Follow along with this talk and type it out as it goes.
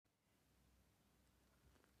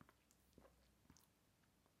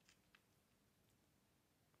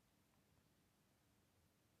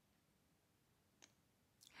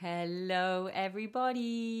Hello,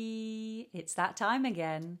 everybody. It's that time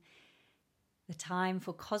again. The time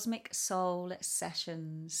for Cosmic Soul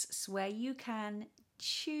Sessions, where you can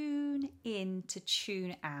tune in to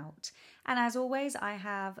tune out. And as always, I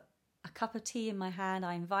have a cup of tea in my hand.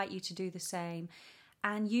 I invite you to do the same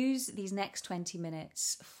and use these next 20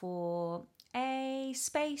 minutes for a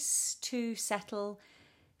space to settle,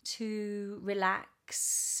 to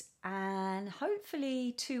relax, and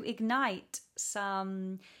hopefully to ignite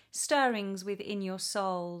some stirrings within your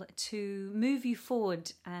soul to move you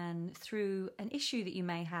forward and through an issue that you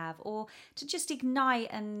may have, or to just ignite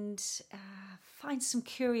and find some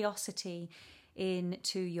curiosity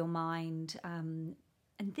into your mind. And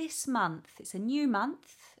this month, it's a new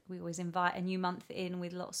month. We always invite a new month in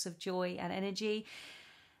with lots of joy and energy.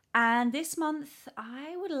 And this month,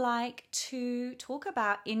 I would like to talk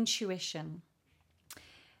about intuition.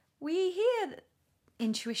 We hear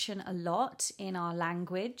intuition a lot in our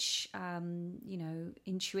language,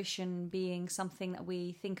 intuition being something that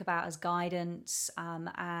we think about as guidance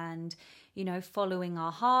and, following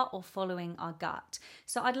our heart or following our gut.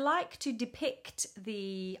 So I'd like to depict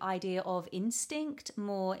the idea of instinct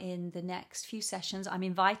more in the next few sessions. I'm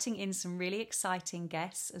inviting in some really exciting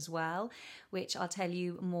guests as well, which I'll tell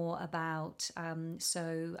you more about.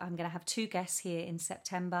 So I'm going to have 2 guests here in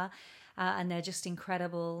September. And they're just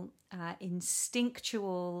incredible,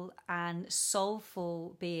 instinctual and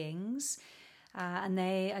soulful beings. And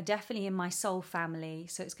they are definitely in my soul family.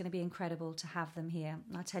 So it's going to be incredible to have them here.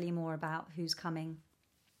 And I'll tell you more about who's coming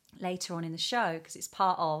later on in the show because it's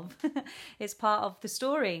part of it's part of the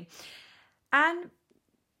story. And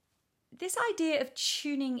this idea of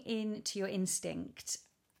tuning in to your instinct,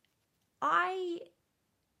 I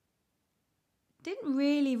didn't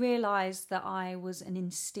really realise that I was an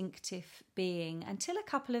instinctive being until a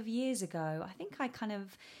couple of years ago. I think I kind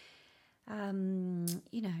of,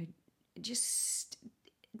 just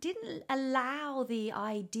didn't allow the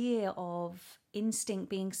idea of instinct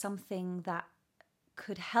being something that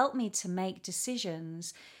could help me to make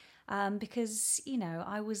decisions because,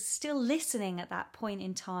 I was still listening at that point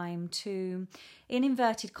in time to, in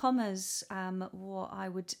inverted commas, what I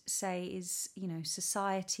would say is,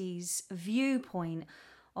 society's viewpoint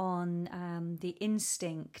on the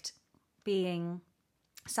instinct being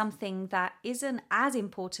something that isn't as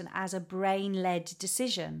important as a brain-led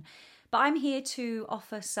decision. But I'm here to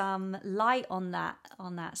offer some light on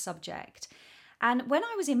that subject. And when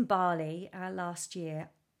I was in Bali last year,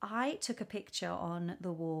 I took a picture on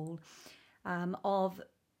the wall of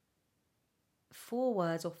 4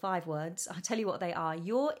 words or 5 words. I'll tell you what they are.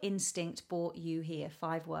 Your instinct brought you here,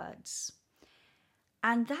 5 words.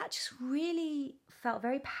 And that just really felt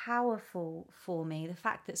very powerful for me. The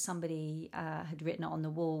fact that somebody had written it on the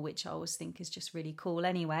wall, which I always think is just really cool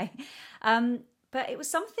anyway. But it was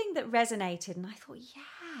something that resonated. And I thought,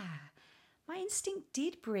 yeah, my instinct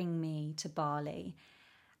did bring me to Bali.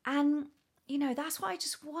 And that's why I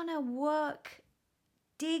just want to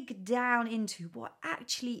dig down into what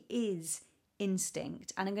actually is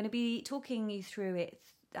instinct. And I'm going to be talking you through it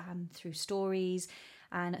through stories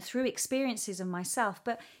and through experiences of myself.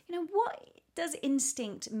 But, what does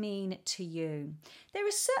instinct mean to you? There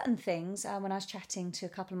are certain things, when I was chatting to a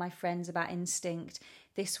couple of my friends about instinct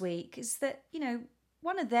this week, is that,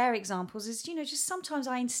 one of their examples is, just sometimes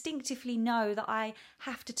I instinctively know that I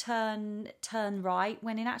have to turn right,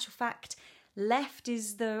 when in actual fact, left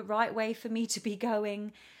is the right way for me to be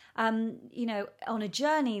going, on a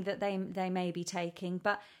journey that they may be taking.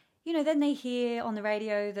 But, then they hear on the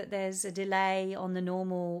radio that there's a delay on the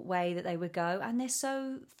normal way that they would go. And they're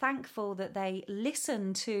so thankful that they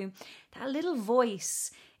listen to that little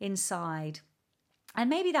voice inside. And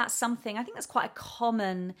maybe that's something, I think that's quite a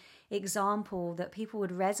common example that people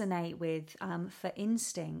would resonate with for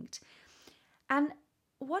instinct. And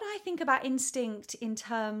what I think about instinct in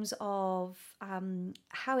terms of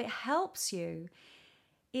how it helps you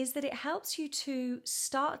is that it helps you to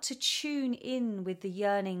start to tune in with the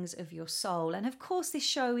yearnings of your soul. And of course, this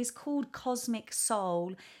show is called Cosmic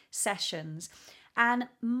Soul Sessions. And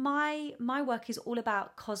my work is all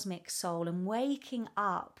about cosmic soul and waking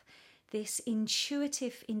up this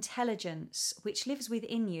intuitive intelligence which lives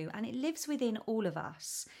within you, and it lives within all of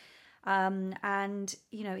us.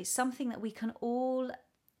 It's something that we can all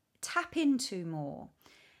tap into more.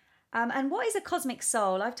 And what is a cosmic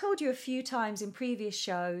soul? I've told you a few times in previous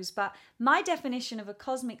shows, but my definition of a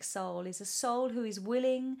cosmic soul is a soul who is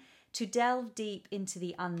willing to delve deep into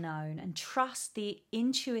the unknown and trust the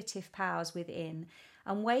intuitive powers within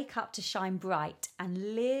and wake up to shine bright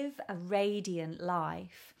and live a radiant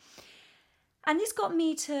life. And this got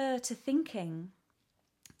me to thinking,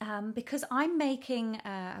 because I'm making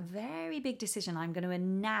a very big decision. I'm going to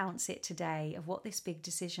announce it today of what this big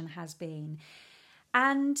decision has been.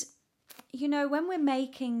 And, you know, when we're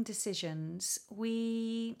making decisions,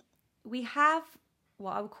 we have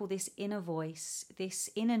what I would call this inner voice, this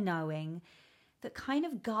inner knowing that kind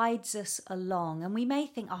of guides us along. And we may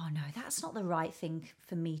think, oh no, that's not the right thing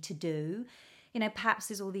for me to do. You know, perhaps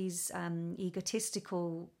there's all these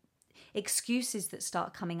egotistical excuses that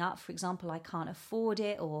start coming up. For example, I can't afford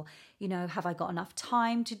it, or, you know, have I got enough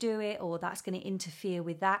time to do it, or that's going to interfere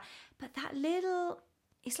with that. But that little,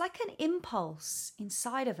 it's like an impulse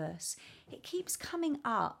inside of us. It keeps coming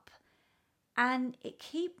up and it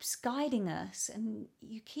keeps guiding us, and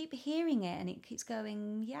you keep hearing it and it keeps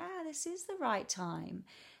going, yeah, this is the right time.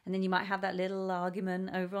 And then you might have that little argument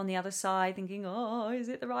over on the other side thinking, oh, is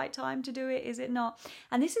it the right time to do it? Is it not?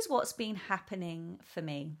 And this is what's been happening for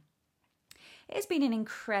me. It's been an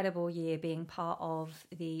incredible year being part of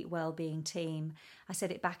the wellbeing team. I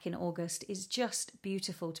said it back in August. It's just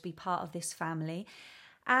beautiful to be part of this family.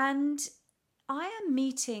 And I am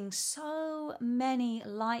meeting so many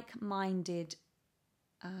like-minded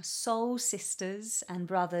soul sisters and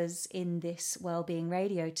brothers in this wellbeing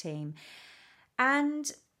radio team. And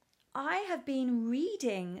I have been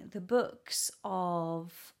reading the books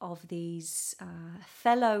of these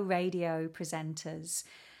fellow radio presenters.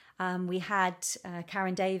 We had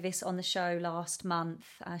Karen Davis on the show last month.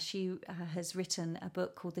 She has written a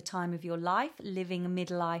book called The Time of Your Life, Living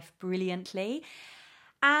Midlife Brilliantly.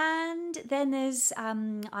 And then there's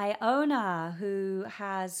Iona, who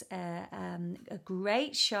has a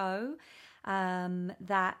great show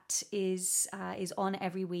that is on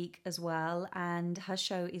every week as well. And her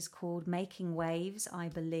show is called Making Waves, I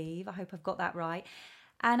believe. I hope I've got that right.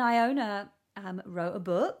 And Iona wrote a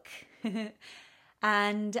book.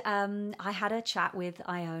 And I had a chat with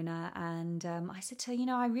Iona, and I said to her, you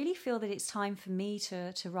know, I really feel that it's time for me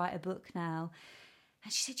to write a book now.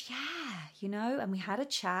 And she said, yeah, you know, and we had a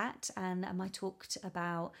chat, and I talked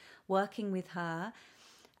about working with her.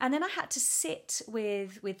 And then I had to sit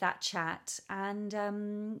with that chat.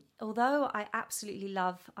 And although I absolutely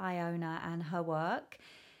love Iona and her work,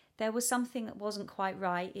 there was something that wasn't quite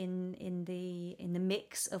right in the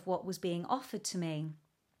mix of what was being offered to me.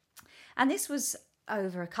 And this was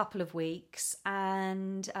over a couple of weeks,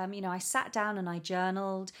 and you know, I sat down and I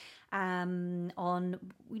journaled on,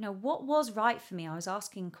 you know, what was right for me. I was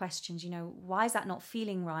asking questions, you know, why is that not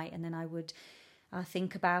feeling right? And then I would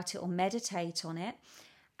think about it or meditate on it.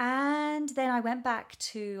 And then I went back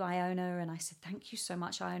to Iona and I said, thank you so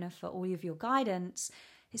much, Iona, for all of your guidance.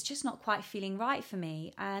 It's just not quite feeling right for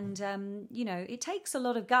me. And you know, it takes a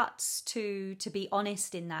lot of guts to be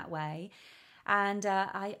honest in that way. And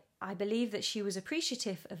I believe that she was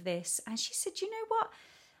appreciative of this. And she said, you know what?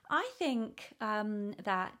 I think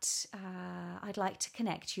that I'd like to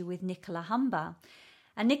connect you with Nicola Humber.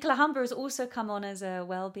 And Nicola Humber has also come on as a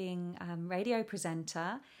wellbeing radio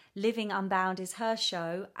presenter. Living Unbound is her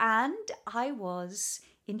show. And I was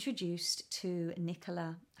introduced to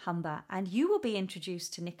Nicola Humber. And you will be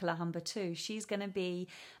introduced to Nicola Humber too. She's going to be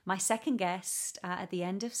my second guest at the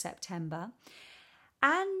end of September.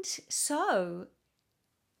 And so,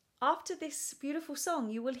 after this beautiful song,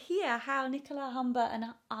 you will hear how Nicola Humber and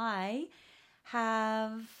I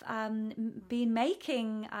have been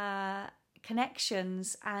making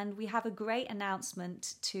connections, and we have a great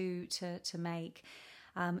announcement to make.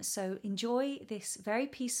 So enjoy this very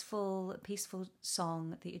peaceful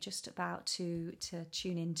song that you're just about to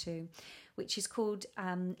tune into, which is called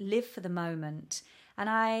Live for the Moment. And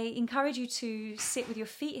I encourage you to sit with your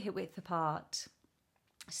feet hip width apart.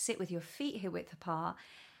 Sit with your feet hip width apart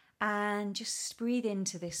and just breathe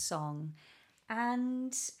into this song.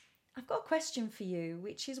 And I've got a question for you,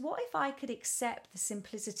 which is, what if I could accept the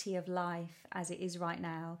simplicity of life as it is right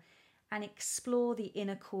now and explore the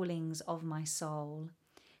inner callings of my soul?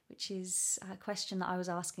 Which is a question that I was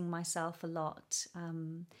asking myself a lot.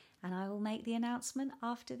 And I will make the announcement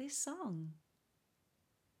after this song.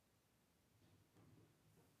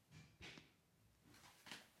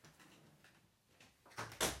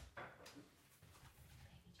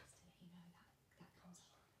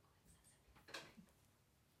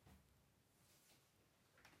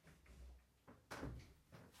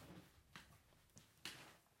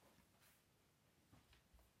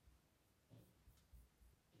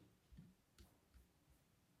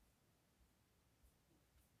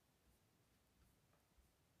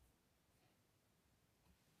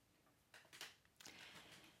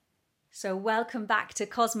 So welcome back to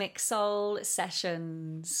Cosmic Soul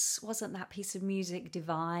Sessions. Wasn't that piece of music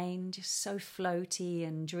divine? Just so floaty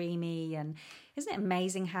and dreamy. And isn't it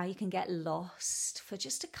amazing how you can get lost for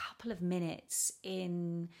just a couple of minutes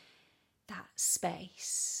in that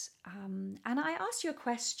space? And I asked you a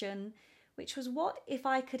question, which was, what if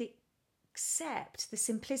I could accept the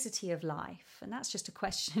simplicity of life? And that's just a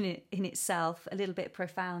question in itself, a little bit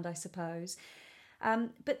profound, I suppose.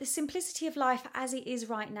 But the simplicity of life as it is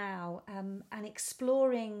right now, and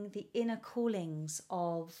exploring the inner callings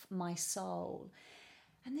of my soul.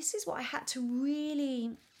 And this is what I had to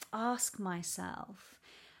really ask myself.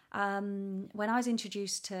 When I was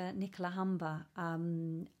introduced to Nicola Humber, I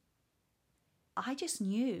just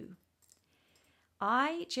knew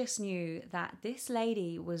that this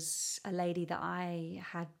lady was a lady that I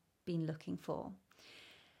had been looking for.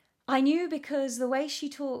 I knew because the way she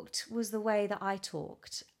talked was the way that I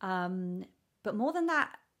talked. But more than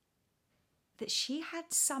that she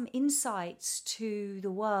had some insights to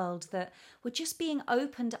the world that were just being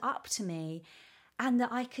opened up to me, and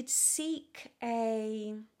that I could seek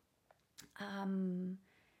a phone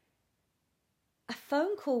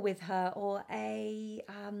call with her, or a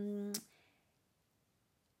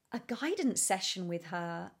guidance session with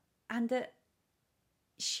her, and that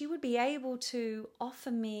she would be able to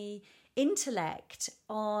offer me intellect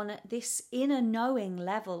on this inner knowing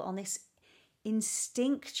level, on this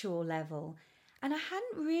instinctual level. And I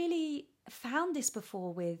hadn't really found this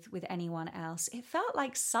before with anyone else. It felt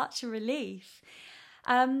like such a relief.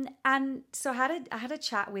 And so I had a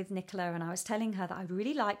chat with Nicola, and I was telling her that I'd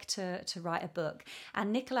really like to write a book.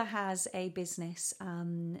 And Nicola has a business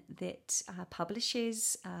that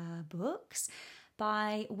publishes books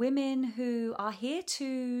by women who are here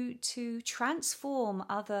to transform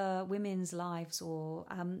other women's lives,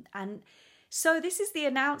 and so this is the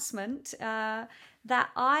announcement that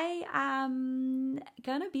I am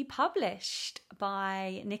going to be published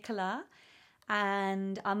by Nicola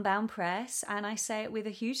and Unbound Press, and I say it with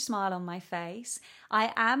a huge smile on my face.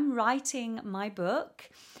 I am writing my book,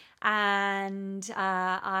 and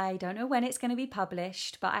I don't know when it's going to be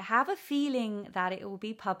published, but I have a feeling that it will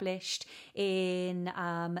be published in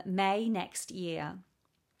May next year.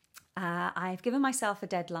 I've given myself a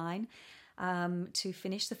deadline to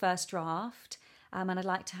finish the first draft, and I'd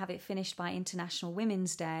like to have it finished by International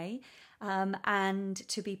Women's Day, and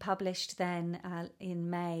to be published then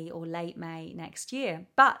in May or late May next year.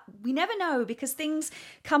 But we never know, because things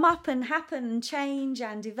come up and happen, change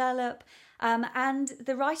and develop. And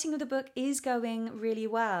the writing of the book is going really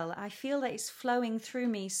well. I feel that it's flowing through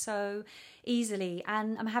me so easily,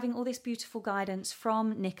 and I'm having all this beautiful guidance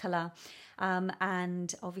from Nicola,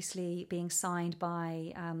 and obviously being signed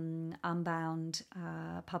by Unbound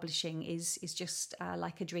Publishing is just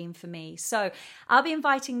like a dream for me. So I'll be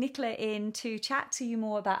inviting Nicola in to chat to you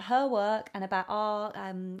more about her work and about our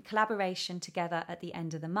collaboration together at the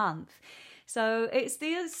end of the month. So it's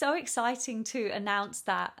so exciting to announce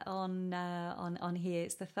that on here.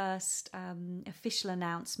 It's the first official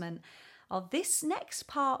announcement of this next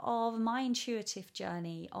part of my intuitive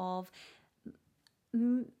journey of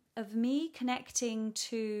me connecting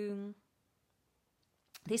to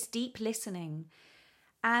this deep listening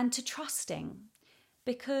and to trusting,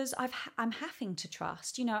 because I'm having to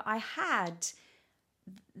trust. I had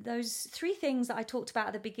those three things that I talked about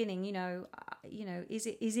at the beginning. Is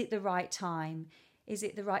it the right time? Is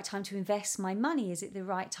it the right time to invest my money? Is it the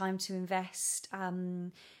right time to invest,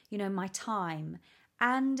 my time?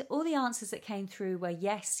 And all the answers that came through were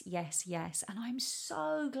yes, yes, yes. And I'm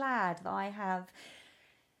so glad that I have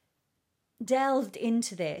delved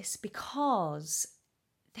into this, because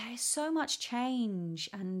there is so much change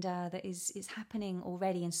and that is happening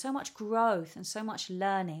already, and so much growth and so much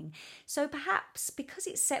learning. So perhaps because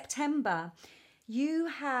it's September, you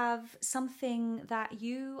have something that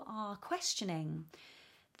you are questioning,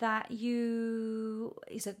 that you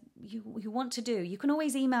want to do. You can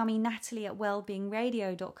always email me, Natalie at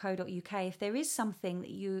wellbeingradio.co.uk, if there is something that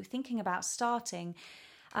you're thinking about starting,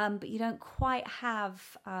 but you don't quite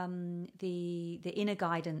have the inner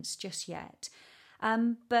guidance just yet.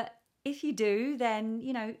 But if you do, then,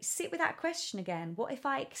 sit with that question again. What if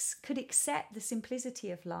I could accept the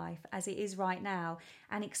simplicity of life as it is right now,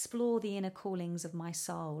 and explore the inner callings of my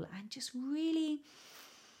soul, and just really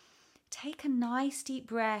take a nice deep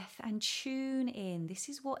breath and tune in. This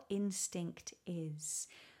is what instinct is.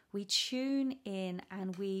 We tune in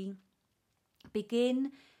and we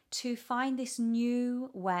begin to find this new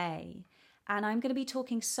way. And I'm going to be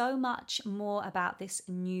talking so much more about this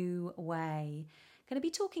new way. Going to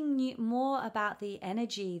be talking more about the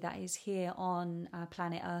energy that is here on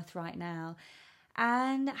planet Earth right now,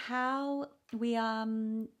 and how we are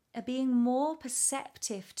being more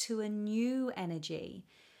perceptive to a new energy,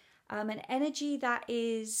 an energy that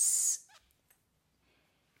is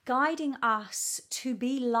guiding us to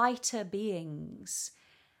be lighter beings,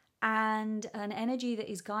 and an energy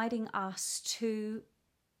that is guiding us to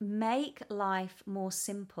make life more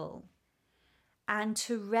simple and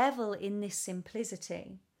to revel in this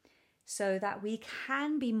simplicity, so that we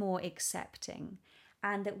can be more accepting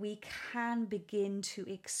and that we can begin to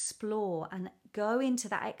explore and go into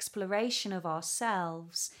that exploration of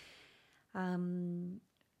ourselves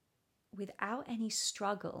without any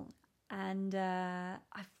struggle. And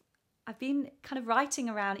I've been kind of writing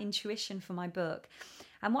around intuition for my book.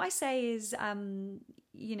 And what I say is,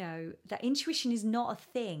 that intuition is not a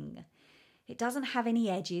thing. It doesn't have any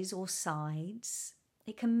edges or sides.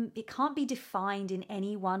 It can't be defined in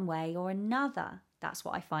any one way or another. That's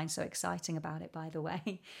what I find so exciting about it, by the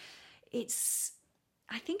way.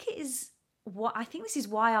 I think this is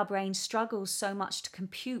why our brain struggles so much to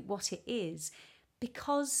compute what it is,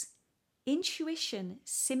 because intuition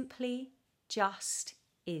simply just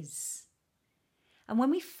is. And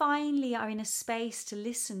when we finally are in a space to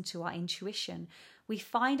listen to our intuition, we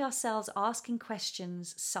find ourselves asking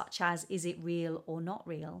questions such as, is it real or not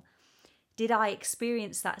real? Did I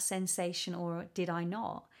experience that sensation or did I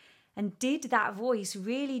not? And did that voice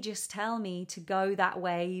really just tell me to go that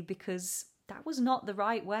way because that was not the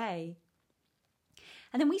right way?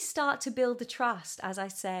 And then we start to build the trust, as I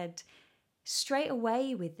said, straight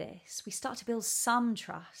away with this. We start to build some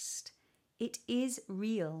trust. It is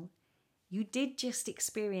real. You did just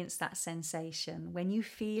experience that sensation when you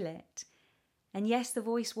feel it. And yes, the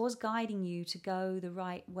voice was guiding you to go the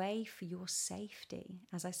right way for your safety,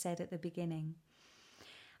 as I said at the beginning.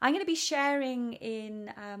 I'm going to be sharing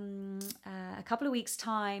in a couple of weeks'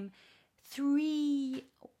 time three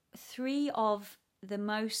of the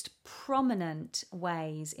most prominent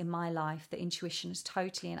ways in my life that intuition has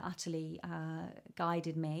totally and utterly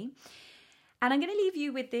guided me. And I'm going to leave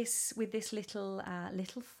you with this little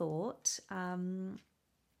thought,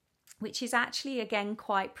 which is actually, again,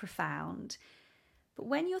 quite profound. But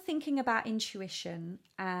when you're thinking about intuition,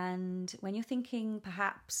 and when you're thinking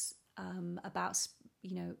perhaps about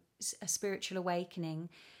a spiritual awakening,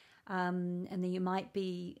 and then you might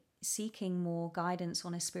be seeking more guidance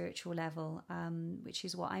on a spiritual level, which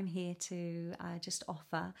is what I'm here to just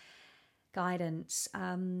offer. Guidance,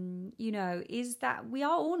 is that we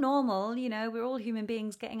are all normal, we're all human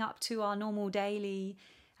beings getting up to our normal daily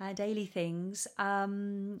things,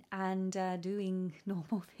 and doing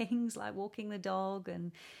normal things like walking the dog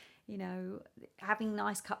and, having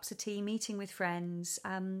nice cups of tea, meeting with friends.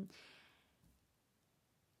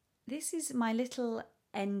 This is my little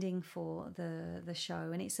ending for the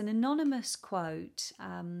show, and it's an anonymous quote.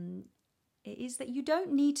 It is that you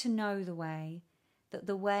don't need to know the way, that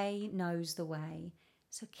the way knows the way.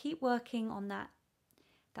 So keep working on that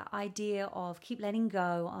idea of, keep letting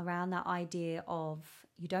go around that idea of,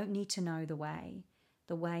 you don't need to know the way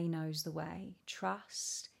knows the way.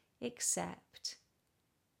 Trust, accept,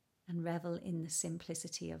 and revel in the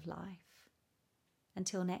simplicity of life.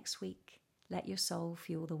 Until next week, let your soul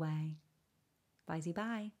fuel the way.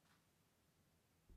 Bye-bye.